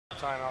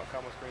overtime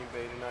outcome with Green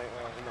Bay tonight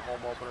in the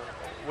home opener.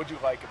 What did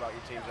you like about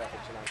your team's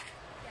effort tonight?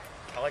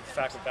 I like the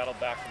fact we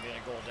battled back from being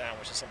a goal down,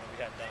 which is something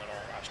we hadn't done at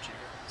all last year.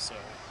 So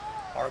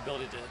our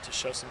ability to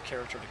show some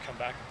character, to come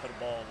back and put a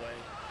ball away.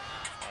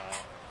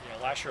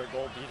 Last year a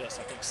goal beat us,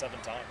 I think, 7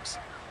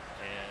 times.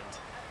 And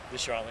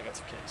this year I don't think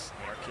that's the case. I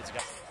mean, our kids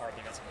got some heart,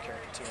 they got some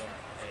character to them,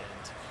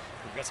 and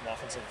we've got some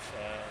offensive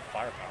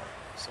firepower.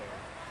 So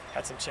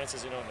had some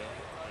chances, in the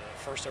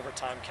first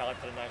overtime, Callie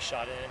put a nice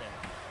shot in, and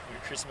we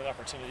created some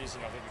opportunities.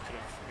 I think we could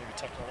have maybe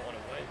tucked another one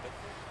away, but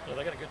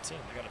they got a good team.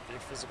 They got a big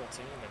physical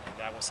team, and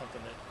that was something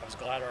that I was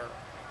glad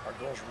our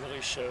girls really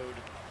showed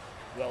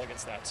well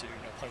against that too.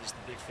 Playing just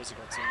a big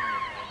physical team and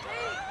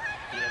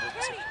being able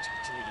to continue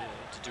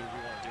to do what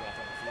we want to do out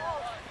there on the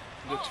field.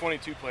 The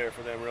 22 player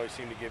for them really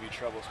seemed to give you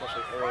trouble,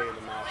 especially early in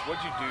the match.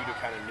 What did you do to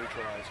kind of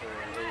neutralize her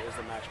as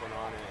the match went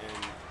on?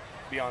 And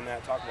beyond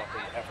that, talk about the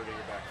effort in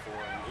your back four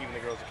and even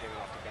the girls that came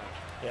off the bench.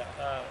 Yeah,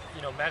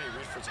 Maddie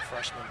Redford's a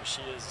freshman, but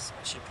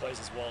she plays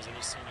as well as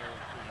any senior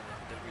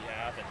that we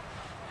have,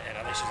 and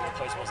I think she's going to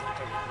play as well as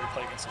we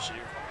play against this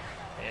year.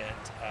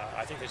 And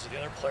I think the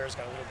other players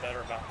got a little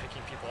better about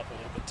picking people up a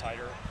little bit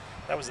tighter.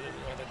 That was the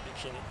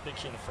big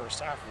key in the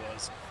first half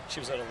was she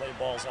was able to lay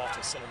balls off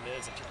to center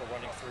mids and people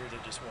running through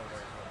that just weren't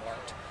very well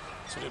marked.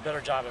 So we did a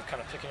better job of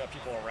kind of picking up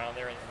people around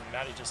there, and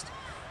Maddie just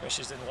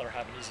she just didn't let her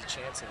have an easy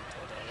chance at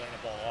laying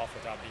the ball off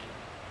without being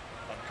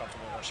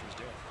uncomfortable with what she was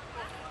doing.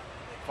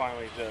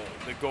 Finally,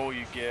 the goal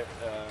you get,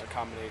 a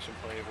combination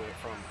play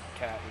from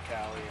Kat and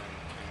Callie, and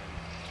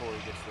Tori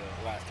gets the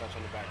last touch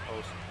on the back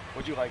post.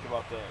 What did you like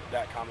about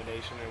that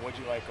combination, and what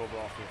did you like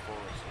overall from the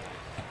forwards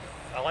tonight?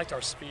 I liked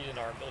our speed and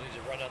our ability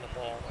to run down the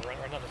ball, or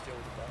run down the field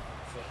with the ball on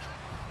the foot.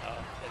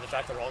 And the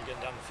fact that we're all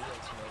getting down the field.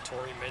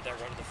 Tori made that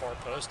run to the far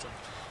post, and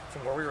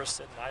from where we were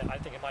sitting, I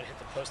think it might hit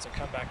the post and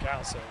come back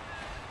out. So,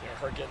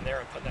 her getting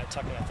there and putting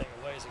tucking that thing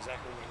away is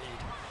exactly what we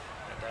need.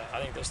 And I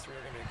think those three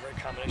are going to be a great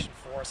combination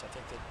for us. I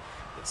think that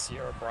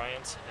Sierra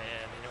Bryant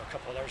and a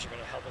couple others are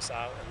going to help us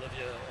out.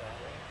 Olivia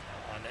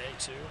on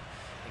A2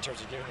 in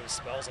terms of giving them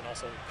spells and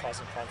also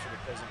causing problems for the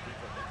opposing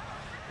people. But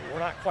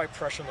we're not quite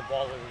pressuring the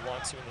ball the way we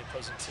want to in the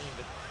opposing team,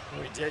 but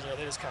when we did,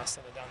 they just kind of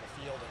sent it down the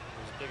field, and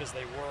as big as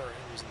they were,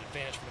 it was an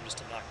advantage for them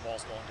just to knock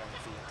balls long down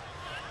the field.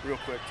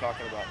 Real quick,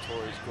 talking about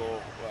Tori's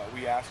goal,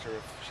 we asked her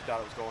if she thought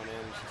it was going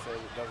in, and she said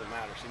it doesn't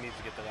matter. She needs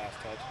to get the last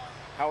touch.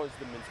 How is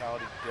the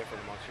mentality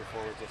different amongst your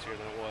forwards this year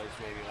than it was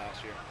maybe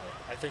last year?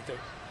 I think that,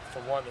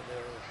 for one, that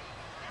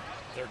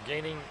they're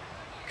gaining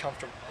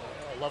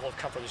a level of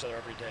comfort with each other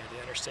every day.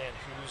 They understand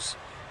who's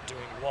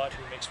doing what,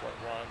 who makes what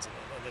runs, and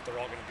that they're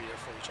all going to be there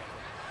for each other.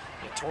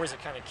 Tori's the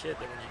kind of kid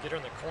that when you get her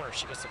in the corner,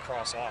 she gets to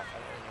cross off.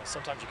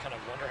 Sometimes you kind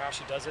of wonder how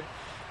she does it,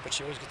 but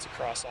she always gets to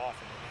cross off.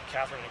 And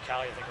Catherine and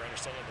Callie, I think, are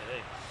understanding that, hey,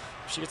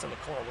 if she gets in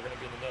the corner, we're going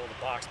to be in the middle of the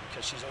box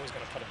because she's always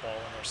going to put a ball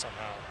in there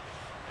somehow.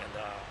 And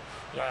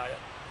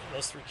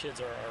those three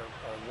kids are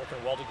working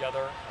well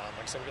together.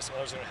 Like I said, we got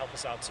some others that are going to help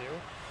us out too.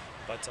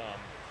 But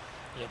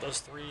those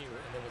three,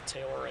 and then with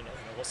Taylor and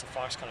Alyssa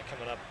Fox kind of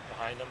coming up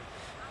behind them,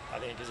 I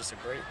think it gives us a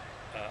great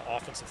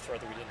offensive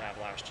threat that we didn't have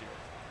last year.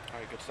 All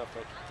right, good stuff,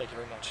 Coach. Thank you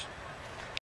very much.